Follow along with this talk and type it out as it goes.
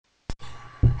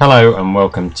Hello and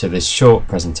welcome to this short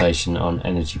presentation on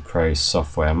energyPRO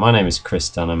software. My name is Chris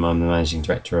Dunham, I'm the Managing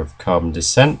Director of Carbon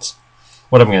Descent.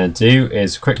 What I'm going to do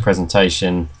is a quick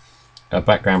presentation, a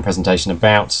background presentation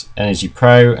about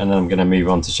energyPRO, and then I'm going to move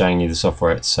on to showing you the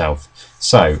software itself.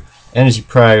 So,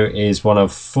 energyPRO is one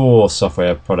of 4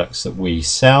 software products that we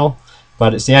sell,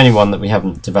 but it's the only one that we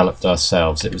haven't developed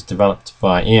ourselves. It was developed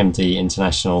by EMD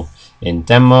International in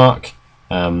Denmark.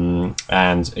 And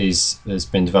has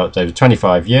been developed over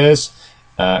 25 years,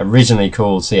 originally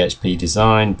called CHP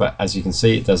Design, but as you can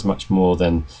see it does much more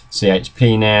than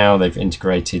CHP now. They've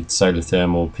integrated solar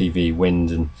thermal, PV,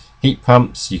 wind and heat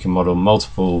pumps. You can model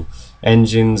multiple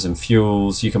engines and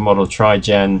fuels. You can model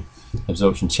trigen,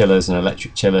 absorption chillers and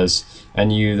electric chillers,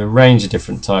 and a range of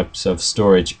different types of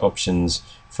storage options,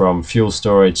 from fuel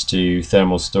storage to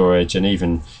thermal storage and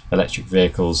even electric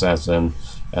vehicles as a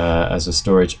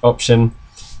storage option.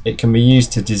 It can be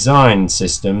used to design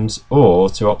systems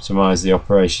or to optimize the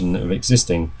operation of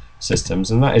existing systems,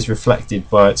 and that is reflected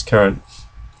by its current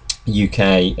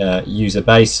UK user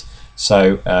base.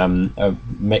 So a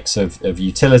mix of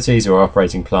utilities or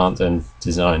operating plant and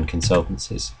design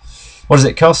consultancies. What does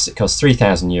it cost? It costs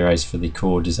 €3,000 for the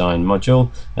core design module,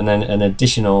 and then an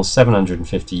additional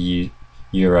 €750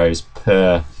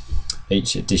 per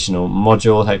each additional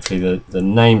module. Hopefully the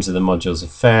names of the modules are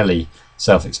fairly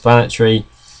self-explanatory.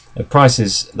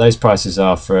 Those prices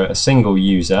are for a single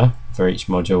user for each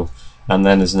module, and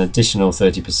then there's an additional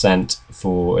 30%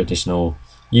 for additional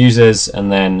users, and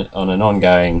then on an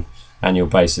ongoing annual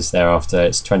basis thereafter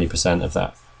it's 20%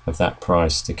 of that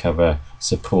price to cover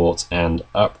support and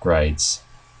upgrades.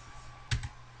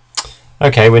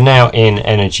 Okay, we're now in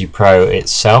energyPRO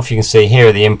itself. You can see here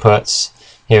are the inputs,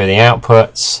 here are the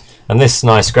outputs, and this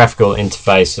nice graphical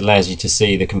interface allows you to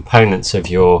see the components of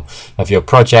your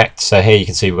project. So here you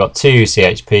can see we've got 2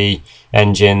 CHP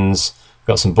engines, we've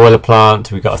got some boiler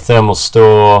plant, we've got a thermal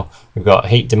store, we've got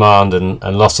heat demand and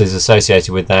losses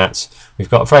associated with that. We've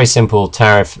got a very simple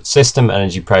tariff system.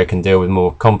 energyPRO can deal with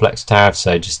more complex tariffs,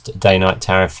 so just a day-night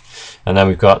tariff. And then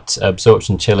we've got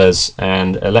absorption chillers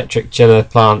and electric chiller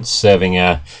plants serving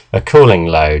a cooling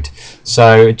load.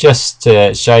 So just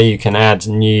to show you can add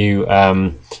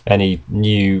any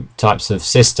new types of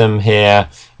system here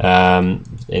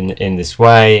in this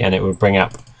way, and it will bring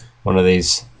up one of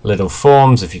these little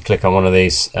forms. If you click on one of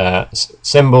these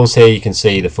symbols here, you can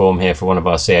see the form here for one of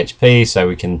our CHP, so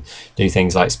we can do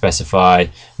things like specify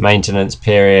maintenance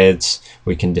periods.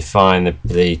 We can define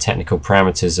the technical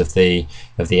parameters of the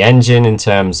engine in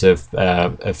terms of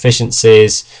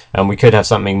efficiencies, and we could have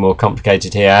something more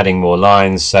complicated here, adding more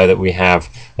lines so that we have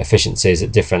efficiencies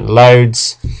at different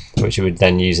loads, which we would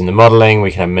then use in the modeling. We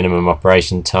can have minimum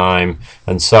operation time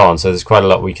and so on. So there's quite a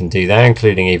lot we can do there,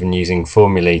 including even using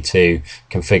formulae to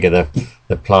configure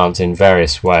the plant in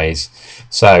various ways.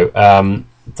 So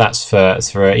that's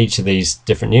for each of these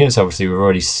different units. Obviously we've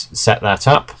already set that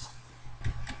up.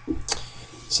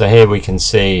 So here we can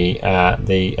see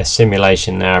a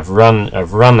simulation now. I've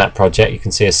run that project. You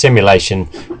can see a simulation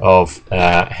of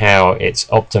how it's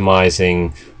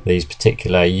optimizing these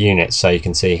particular units. So you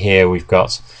can see here we've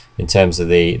got, in terms of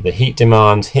the heat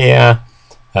demand here,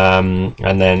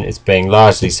 and then it's being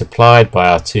largely supplied by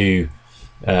our 2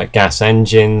 gas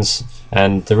engines.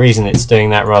 And the reason it's doing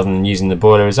that rather than using the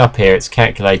boiler is up here it's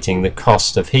calculating the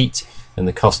cost of heat and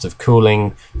the cost of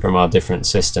cooling from our different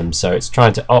systems. So it's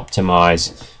trying to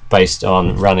optimize based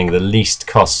on running the least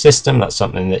cost system. That's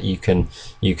something that you can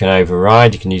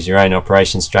override. You can use your own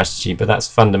operation strategy, but that's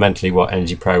fundamentally what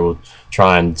energyPRO will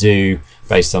try and do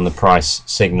based on the price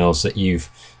signals that you've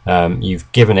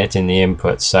given it in the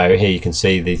input. So here you can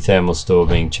see the thermal store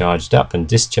being charged up and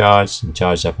discharged, and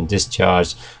charged up and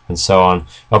discharged, and so on.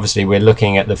 Obviously we're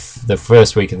looking at the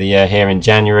first week of the year here in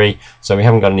January, so we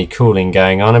haven't got any cooling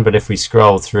going on. But if we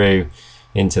scroll through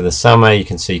into the summer, you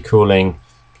can see cooling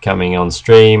coming on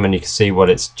stream, and you can see what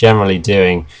it's generally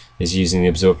doing is using the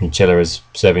absorption chiller as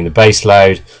serving the base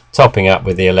load, topping up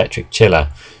with the electric chiller.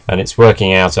 And it's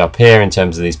working out up here in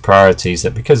terms of these priorities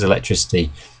that because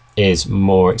electricity is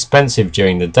more expensive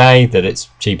during the day, that it's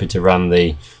cheaper to run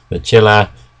the chiller,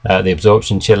 the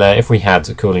absorption chiller. If we had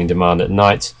a cooling demand at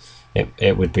night,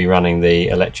 it would be running the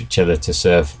electric chiller to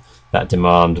serve that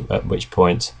demand, at which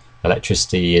point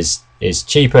electricity is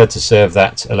cheaper to serve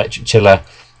that electric chiller,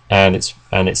 and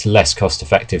it's less cost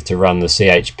effective to run the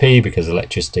CHP because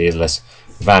electricity is less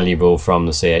valuable from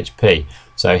the CHP.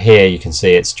 So here you can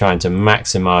see it's trying to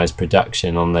maximize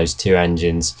production on those 2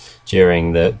 engines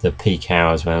during the peak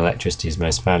hours when electricity is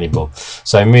most valuable.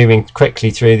 So moving quickly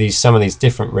through some of these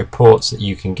different reports that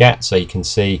you can get, so you can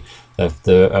see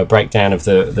the breakdown of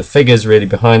the figures really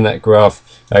behind that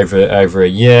graph over a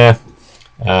year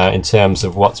in terms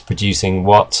of what's producing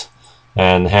what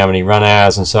and how many run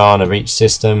hours and so on of each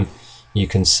system. You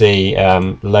can see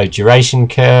load duration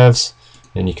curves,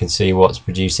 and you can see what's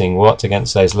producing what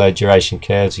against those load duration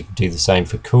curves. You can do the same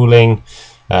for cooling.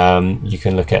 You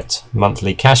can look at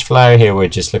monthly cash flow. Here we're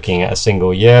just looking at a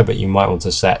single year, but you might want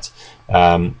to set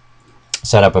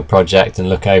up a project and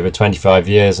look over 25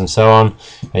 years and so on,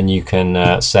 and you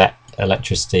can set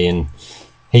electricity and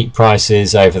heat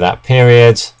prices over that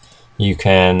period. You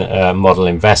can model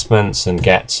investments and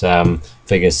get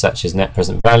figures such as net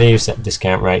present value, set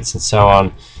discount rates and so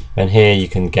on. And here you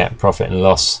can get profit and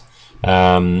loss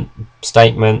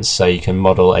statements, so you can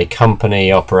model a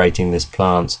company operating this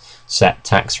plant, set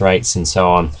tax rates and so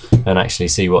on, and actually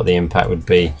see what the impact would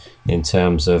be in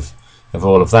terms of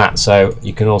all of that. So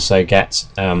you can also get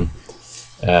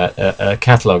a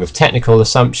catalogue of technical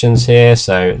assumptions here,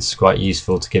 so it's quite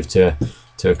useful to give to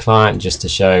a client just to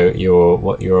show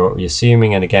what you're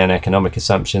assuming, and again economic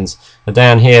assumptions. And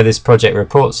down here, this project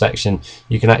report section,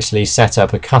 you can actually set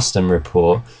up a custom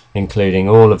report including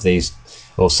all of these,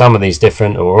 or some of these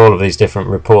different, or all of these different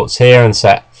reports here, and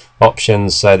set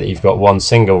options so that you've got one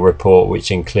single report which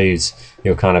includes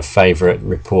your kind of favorite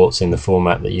reports in the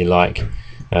format that you like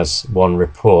as one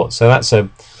report. So that's a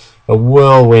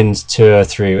whirlwind tour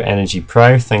through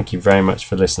energyPRO. Thank you very much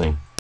for listening.